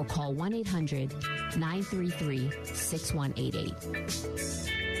 or call 1-800-933-6188.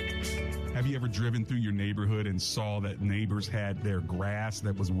 Have you ever driven through your neighborhood and saw that neighbors had their grass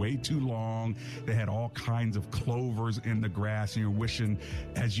that was way too long? They had all kinds of clovers in the grass, and you're wishing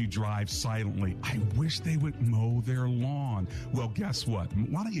as you drive silently, I wish they would mow their lawn. Well, guess what?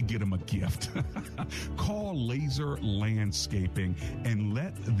 Why don't you get them a gift? Call Laser Landscaping and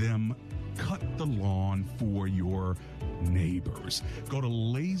let them cut the lawn for your neighbors. Go to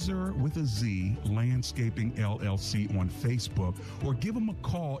Laser with a Z Landscaping LLC on Facebook, or give them a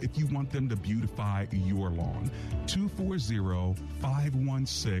call if you want them to beautify your lawn.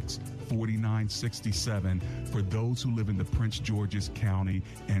 240-516-4967 for those who live in the Prince George's County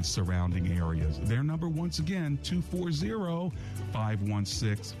and surrounding areas. Their number, once again,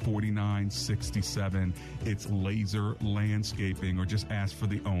 240-516-4967. It's Laser Landscaping, or just ask for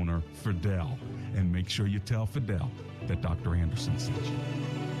the owner, Fidel, and make sure you tell Fidel that Dr. Anderson sent you.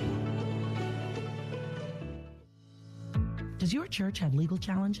 Does your church have legal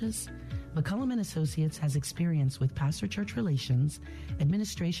challenges? McCullum & Associates has experience with pastor-church relations,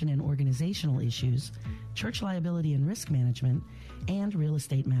 administration and organizational issues, church liability and risk management, and real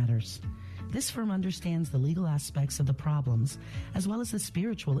estate matters. This firm understands the legal aspects of the problems as well as the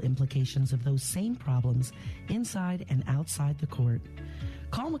spiritual implications of those same problems inside and outside the court.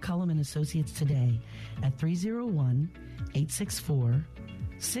 Call McCullum & Associates today at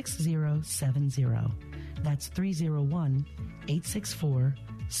 301-864-6070. That's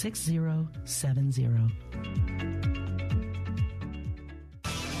 301-864-6070.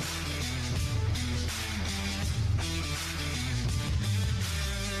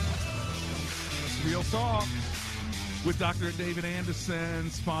 Real Talk with Dr. David Anderson,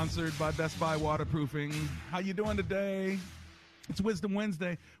 sponsored by Best Buy Waterproofing. How you doing today? It's Wisdom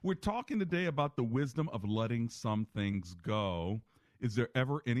Wednesday. We're talking today about the wisdom of letting some things go. Is there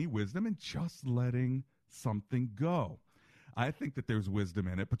ever any wisdom in just letting something go? I think that there's wisdom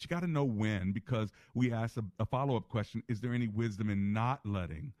in it, but you got to know when, because we asked a follow-up question, is there any wisdom in not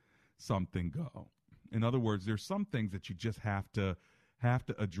letting something go? In other words, there's some things that you just have to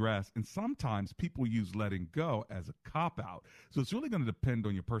address, and sometimes people use letting go as a cop-out. So it's really going to depend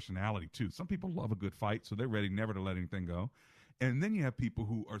on your personality, too. Some people love a good fight, so they're ready never to let anything go. And then you have people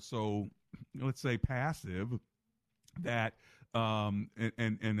who are so, let's say, passive that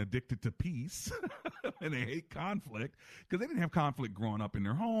and addicted to peace and they hate conflict because they didn't have conflict growing up in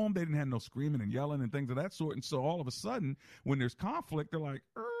their home. They didn't have no screaming and yelling and things of that sort. And so all of a sudden, when there's conflict, they're like,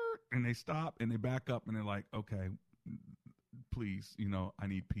 and they stop and they back up and they're like, okay, please, I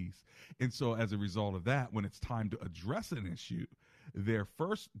need peace. And so as a result of that, when it's time to address an issue, their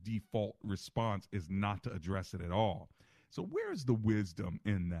first default response is not to address it at all. So where is the wisdom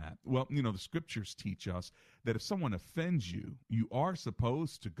in that? Well, the scriptures teach us that if someone offends you, you are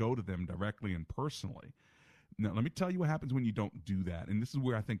supposed to go to them directly and personally. Now, let me tell you what happens when you don't do that. And this is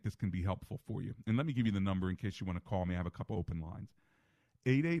where I think this can be helpful for you. And let me give you the number in case you want to call me. I have a couple open lines.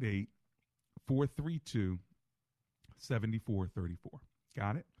 888-432-7434.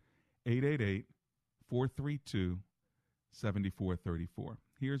 Got it? 888-432-7434.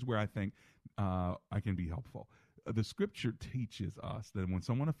 Here's where I think I can be helpful. The scripture teaches us that when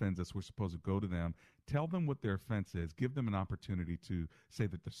someone offends us, we're supposed to go to them, tell them what their offense is, give them an opportunity to say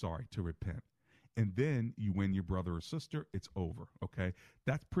that they're sorry, to repent. And then you win your brother or sister, it's over, okay?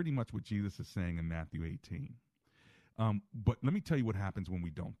 That's pretty much what Jesus is saying in Matthew 18. But let me tell you what happens when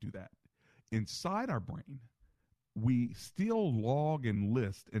we don't do that. Inside our brain, we still log and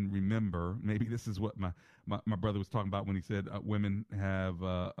list and remember. Maybe this is what my brother was talking about when he said women have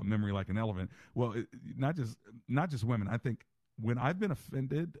a memory like an elephant. Well, not just women. I think when I've been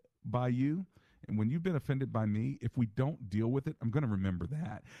offended by you and when you've been offended by me, if we don't deal with it, I'm going to remember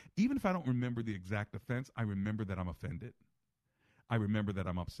that. Even if I don't remember the exact offense, I remember that I'm offended. I remember that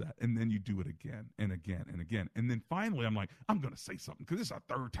I'm upset. And then you do it again and again and again. And then finally I'm like, I'm going to say something because this is our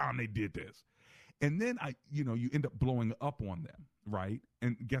third time they did this. And then you end up blowing up on them, right?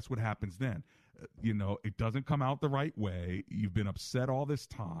 And guess what happens then? It doesn't come out the right way. You've been upset all this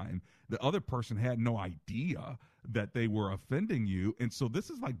time. The other person had no idea that they were offending you. And so this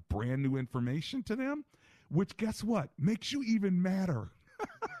is like brand new information to them, which guess what? Makes you even madder.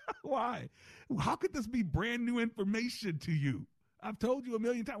 Why? How could this be brand new information to you? I've told you a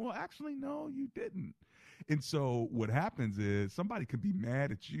million times. Well, actually, no, you didn't. And so what happens is somebody could be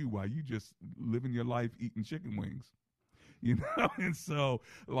mad at you while you just living your life eating chicken wings, And so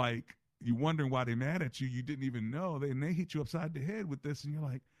like you're wondering why they're mad at you. You didn't even know. And they hit you upside the head with this. And you're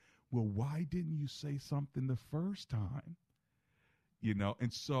like, well, why didn't you say something the first time?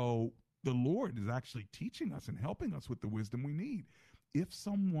 And so the Lord is actually teaching us and helping us with the wisdom we need. If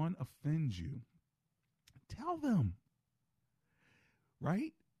someone offends you, tell them,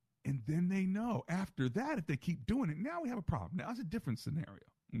 right? And then they know. After that, if they keep doing it, now we have a problem. Now, it's a different scenario,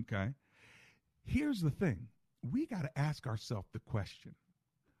 okay? Here's the thing. We got to ask ourselves the question,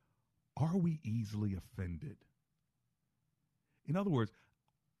 are we easily offended? In other words,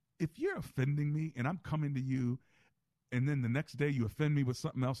 if you're offending me and I'm coming to you, and then the next day you offend me with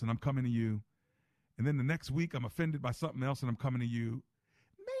something else and I'm coming to you, and then the next week I'm offended by something else and I'm coming to you,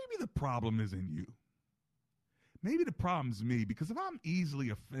 maybe the problem is in you. Maybe the problem's me, because if I'm easily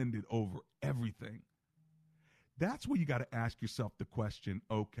offended over everything, that's where you got to ask yourself the question,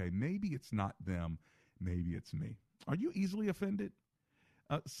 okay, maybe it's not them, maybe it's me. Are you easily offended?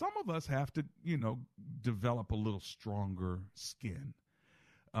 Some of us have to, develop a little stronger skin.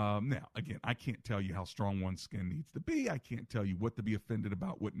 Now, again, I can't tell you how strong one's skin needs to be. I can't tell you what to be offended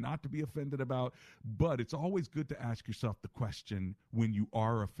about, what not to be offended about. But it's always good to ask yourself the question when you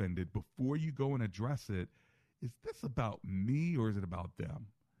are offended before you go and address it. Is this about me or is it about them?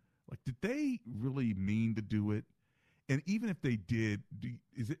 Like, did they really mean to do it? And even if they did,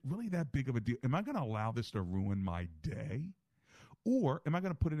 is it really that big of a deal? Am I going to allow this to ruin my day? Or am I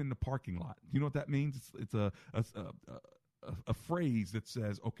going to put it in the parking lot? You know what that means? It's a phrase that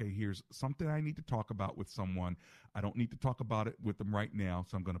says, okay, here's something I need to talk about with someone. I don't need to talk about it with them right now,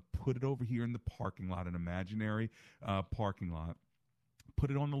 so I'm going to put it over here in the parking lot, an imaginary parking lot, put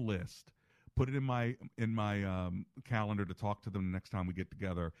it on the list. Put it in my calendar to talk to them the next time we get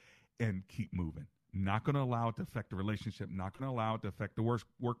together, and keep moving. Not going to allow it to affect the relationship. Not going to allow it to affect the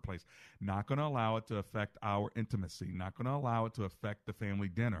workplace. Not going to allow it to affect our intimacy. Not going to allow it to affect the family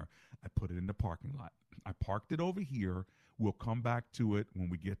dinner. I put it in the parking lot. I parked it over here. We'll come back to it when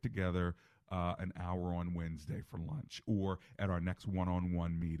we get together an hour on Wednesday for lunch, or at our next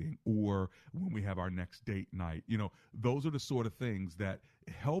one-on-one meeting, or when we have our next date night. Those are the sort of things that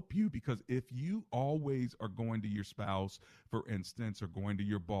help you, because if you always are going to your spouse, for instance, or going to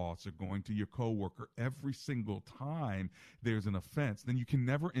your boss or going to your coworker every single time there's an offense, then you can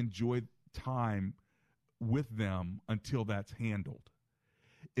never enjoy time with them until that's handled.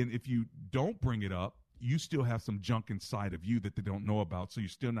 And if you don't bring it up, you still have some junk inside of you that they don't know about, so you're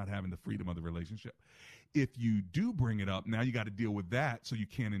still not having the freedom of the relationship. If you do bring it up, now you got to deal with that, so you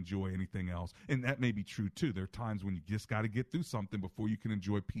can't enjoy anything else. And that may be true, too. There are times when you just got to get through something before you can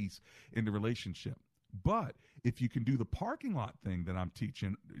enjoy peace in the relationship. But if you can do the parking lot thing that I'm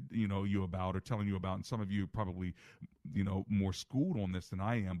teaching, you about, or telling you about, and some of you are probably, more schooled on this than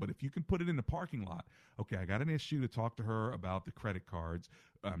I am, but if you can put it in the parking lot, okay, I got an issue to talk to her about the credit cards.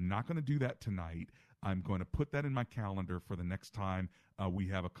 I'm not going to do that tonight. I'm going to put that in my calendar for the next time we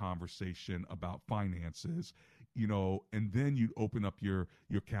have a conversation about finances, and then you open up your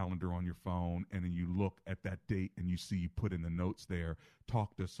calendar on your phone, and then you look at that date and you see you put in the notes there,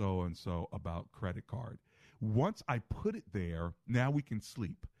 talk to so-and-so about credit card. Once I put it there, now we can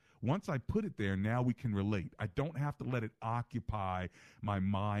sleep. Once I put it there, now we can relate. I don't have to let it occupy my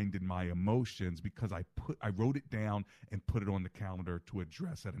mind and my emotions because I wrote it down and put it on the calendar to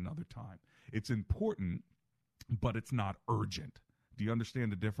address at another time. It's important, but it's not urgent. Do you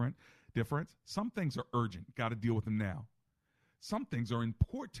understand the difference? Some things are urgent. Got to deal with them now. Some things are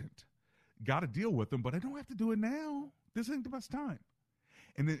important. Got to deal with them, but I don't have to do it now. This ain't the best time.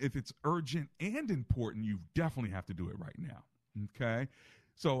 And then if it's urgent and important, you definitely have to do it right now. Okay?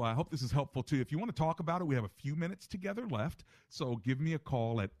 So I hope this is helpful to you. If you want to talk about it, we have a few minutes together left. So give me a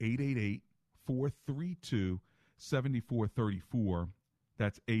call at 888-432-7434.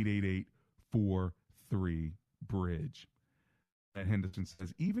 That's 888-43-BRIDGE. And Henderson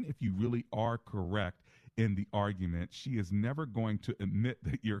says, even if you really are correct in the argument, she is never going to admit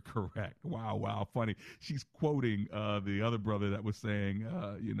that you're correct. Wow, funny. She's quoting the other brother that was saying,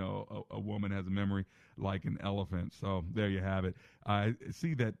 a woman has a memory like an elephant. So there you have it. I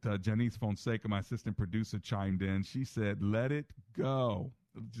see that Janice Fonseca, my assistant producer, chimed in. She said, let it go.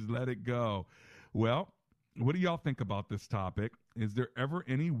 Just let it go. Well, what do y'all think about this topic? Is there ever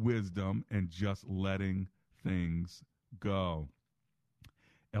any wisdom in just letting things go?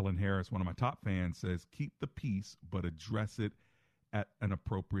 Ellen Harris, one of my top fans, says, keep the peace, but address it at an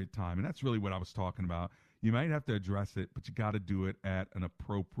appropriate time. And that's really what I was talking about. You might have to address it, but you got to do it at an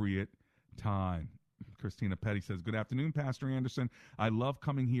appropriate time. Christina Petty says, good afternoon, Pastor Anderson. I love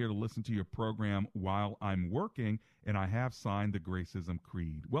coming here to listen to your program while I'm working, and I have signed the Gracism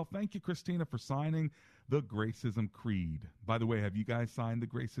Creed. Well, thank you, Christina, for signing the Gracism Creed. By the way, have you guys signed the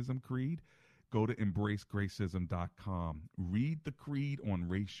Gracism Creed? Go to embracegracism.com. Read the creed on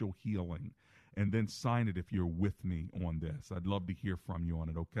racial healing, and then sign it if you're with me on this. I'd love to hear from you on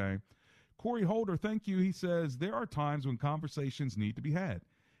it, okay? Corey Holder, thank you. He says, there are times when conversations need to be had.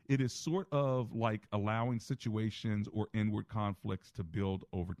 It is sort of like allowing situations or inward conflicts to build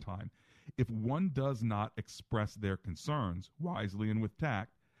over time. If one does not express their concerns wisely and with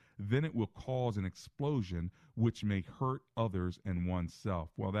tact, then it will cause an explosion which may hurt others and oneself.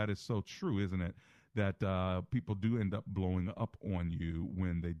 Well, that is so true, isn't it? That people do end up blowing up on you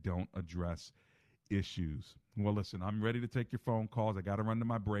when they don't address issues. Well, listen, I'm ready to take your phone calls. I got to run to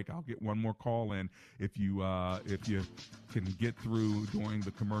my break. I'll get one more call in if you can get through during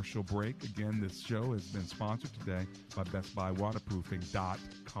the commercial break. Again, this show has been sponsored today by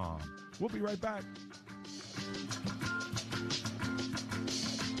BestBuyWaterproofing.com. We'll be right back.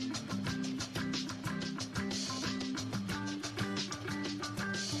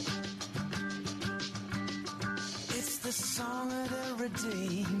 The song of the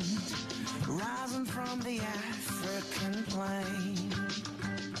redeemed, rising from the African plain.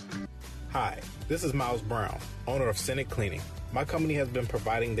 Hi, this is Miles Brown, owner of Senate Cleaning. My company has been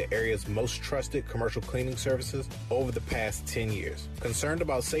providing the area's most trusted commercial cleaning services over the past 10 years. Concerned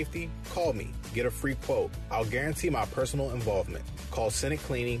about safety? Call me. Get a free quote. I'll guarantee my personal involvement. Call Senate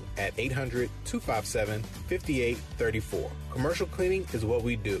Cleaning at 800-257-5834. Commercial cleaning is what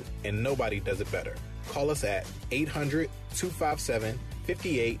we do, and nobody does it better. Call us at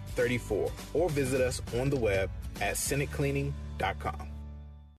 800-257-5834 or visit us on the web at senatecleaning.com.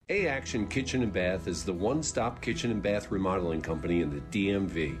 A-Action Kitchen and Bath is the one-stop kitchen and bath remodeling company in the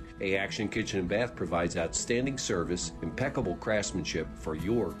DMV. A-Action Kitchen and Bath provides outstanding service, impeccable craftsmanship for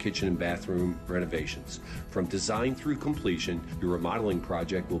your kitchen and bathroom renovations. From design through completion, your remodeling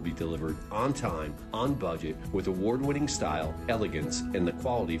project will be delivered on time, on budget, with award-winning style, elegance, and the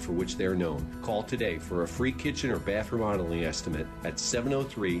quality for which they're known. Call today for a free kitchen or bath remodeling estimate at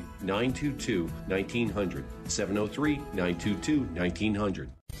 703-922-1900. 703-922-1900.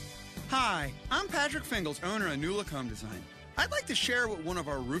 Hi, I'm Patrick Fingles, owner of New Look Home Design. I'd like to share what one of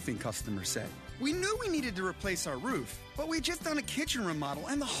our roofing customers said. We knew we needed to replace our roof, but we'd just done a kitchen remodel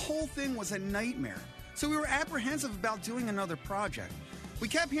and the whole thing was a nightmare. So we were apprehensive about doing another project. We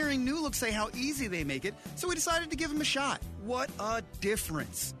kept hearing New Look say how easy they make it, so we decided to give them a shot. What a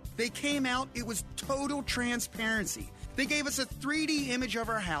difference. They came out, it was total transparency. They gave us a 3D image of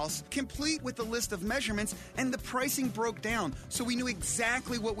our house, complete with the list of measurements, and the pricing broke down, so we knew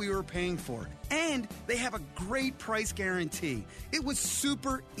exactly what we were paying for. And they have a great price guarantee. It was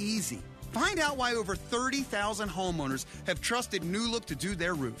super easy. Find out why over 30,000 homeowners have trusted New Look to do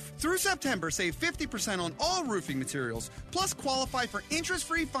their roof. Through September, save 50% on all roofing materials, plus qualify for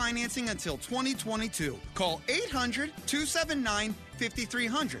interest-free financing until 2022. Call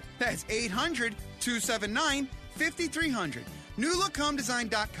 800-279-5300. That's 800-279-5300.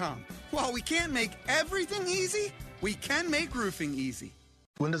 NewLookHomeDesign.com. While we can't make everything easy, we can make roofing easy.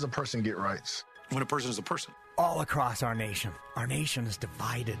 When does a person get rights? When a person is a person. all across our nation. Our nation is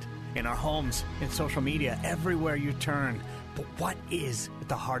divided. In our homes, in social media, everywhere you turn. But what is at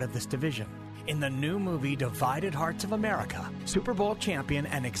the heart of this division? In the new movie Divided Hearts of America, Super Bowl champion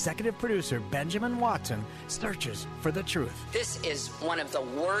and executive producer Benjamin Watson searches for the truth. This is one of the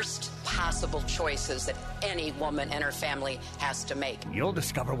worst possible choices that any woman and her family has to make. You'll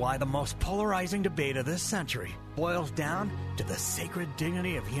discover why the most polarizing debate of this century boils down to the sacred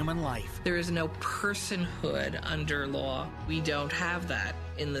dignity of human life. There is no personhood under law. We don't have that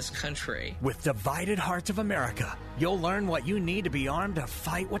in this country. With Divided Hearts of America, you'll learn what you need to be armed to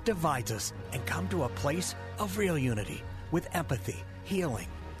fight what divides us and come to a place of real unity with empathy, healing,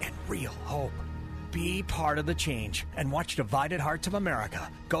 and real hope. Be part of the change and watch Divided Hearts of America.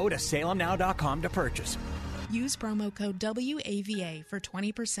 Go to salemnow.com to purchase. Use promo code WAVA for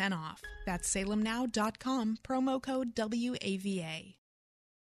 20% off. That's salemnow.com, promo code WAVA.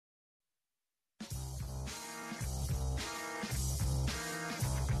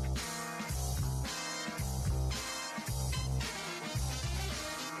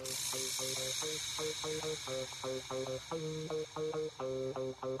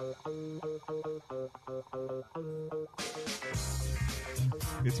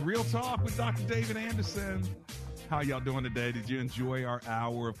 It's Real Talk with Dr. David Anderson. How y'all doing today? Did you enjoy our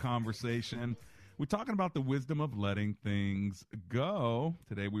hour of conversation? We're talking about the wisdom of letting things go.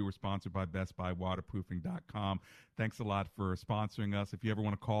 Today we were sponsored by BestBuyWaterproofing.com. Thanks a lot for sponsoring us. If you ever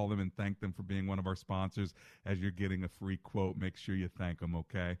want to call them and thank them for being one of our sponsors as you're getting a free quote, make sure you thank them,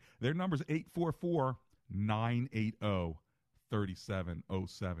 okay? Their number is 844-980-3707,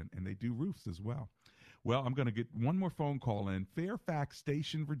 and they do roofs as well. Well, I'm going to get one more phone call in. Fairfax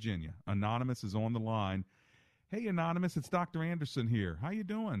Station, Virginia. Anonymous is on the line. Hey, Anonymous, it's Dr. Anderson here. How you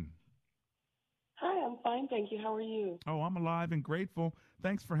doing? Hi, I'm fine, thank you. How are you? Oh, I'm alive and grateful.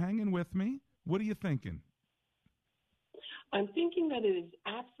 Thanks for hanging with me. What are you thinking? I'm thinking that it is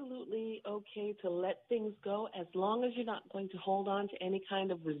absolutely okay to let things go as long as you're not going to hold on to any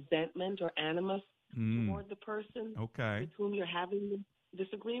kind of resentment or animus toward the person with whom you're having the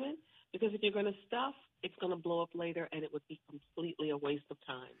disagreement. Because if you're going to stuff, it's going to blow up later, and it would be completely a waste of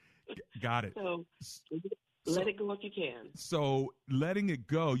time. Got it. So let it go if you can. So letting it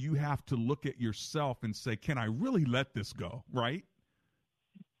go, you have to look at yourself and say, can I really let this go, right?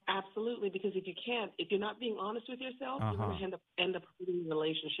 Absolutely, because if you can't, if you're not being honest with yourself, you're going to end up hurting the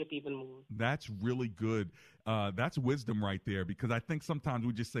relationship even more. That's really good. That's wisdom right there, because I think sometimes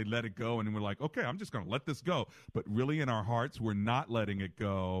we just say let it go, and then we're like, okay, I'm just going to let this go. But really in our hearts, we're not letting it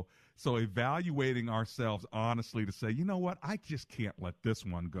go. So evaluating ourselves honestly to say, you know what, I just can't let this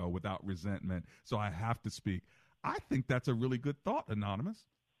one go without resentment, so I have to speak. I think that's a really good thought, Anonymous.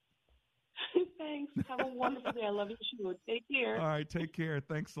 Thanks. Have a wonderful day. I love your show. Take care. All right, take care.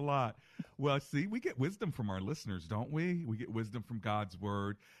 Thanks a lot. Well, see, we get wisdom from our listeners, don't we? We get wisdom from God's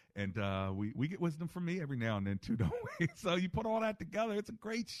word, and we get wisdom from me every now and then too, don't we? So you put all that together, it's a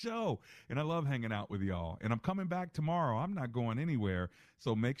great show, and I love hanging out with y'all. And I'm coming back tomorrow. I'm not going anywhere,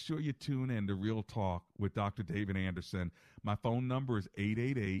 so make sure you tune in to Real Talk with Dr. David Anderson. My phone number is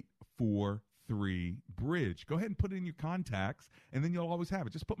 888-43-BRIDGE. Go ahead and put it in your contacts, and then you'll always have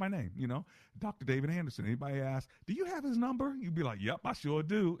it. Just put my name, Dr. David Anderson. Anybody ask, do you have his number? You'd be like, yep, I sure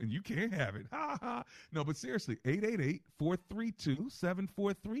do, and you can't have it. Ha ha. No, but seriously,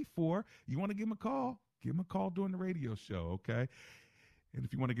 888-432-7434. You want to give him a call? Give him a call during the radio show, okay? And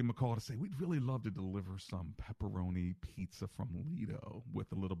if you want to give him a call to say, we'd really love to deliver some pepperoni pizza from Lido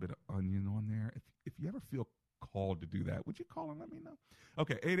with a little bit of onion on there. If you ever feel called to do that, would you call and let me know?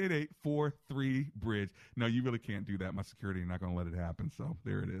 Okay, 888-43-BRIDGE. No, you really can't do that. My security are not going to let it happen, so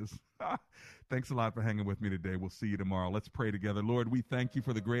there it is. Thanks a lot for hanging with me today. We'll see you tomorrow. Let's pray together. Lord, we thank you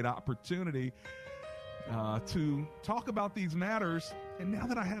for the great opportunity to talk about these matters. And now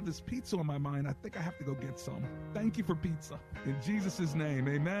that I have this pizza on my mind, I think I have to go get some. Thank you for pizza. In Jesus' name,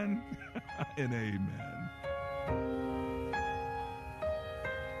 amen and amen.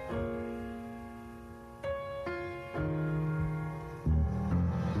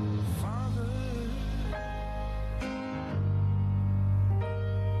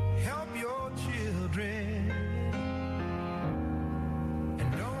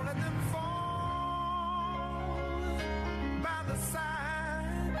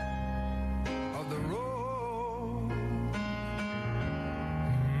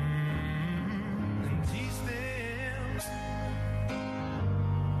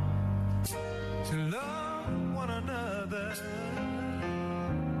 To love one another,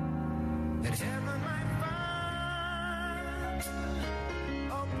 that heaven might find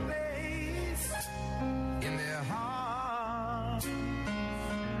a place in their heart.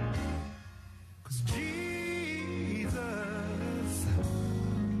 'Cause Jesus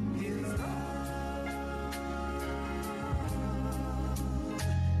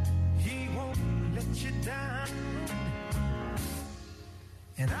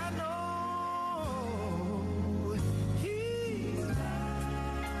And I know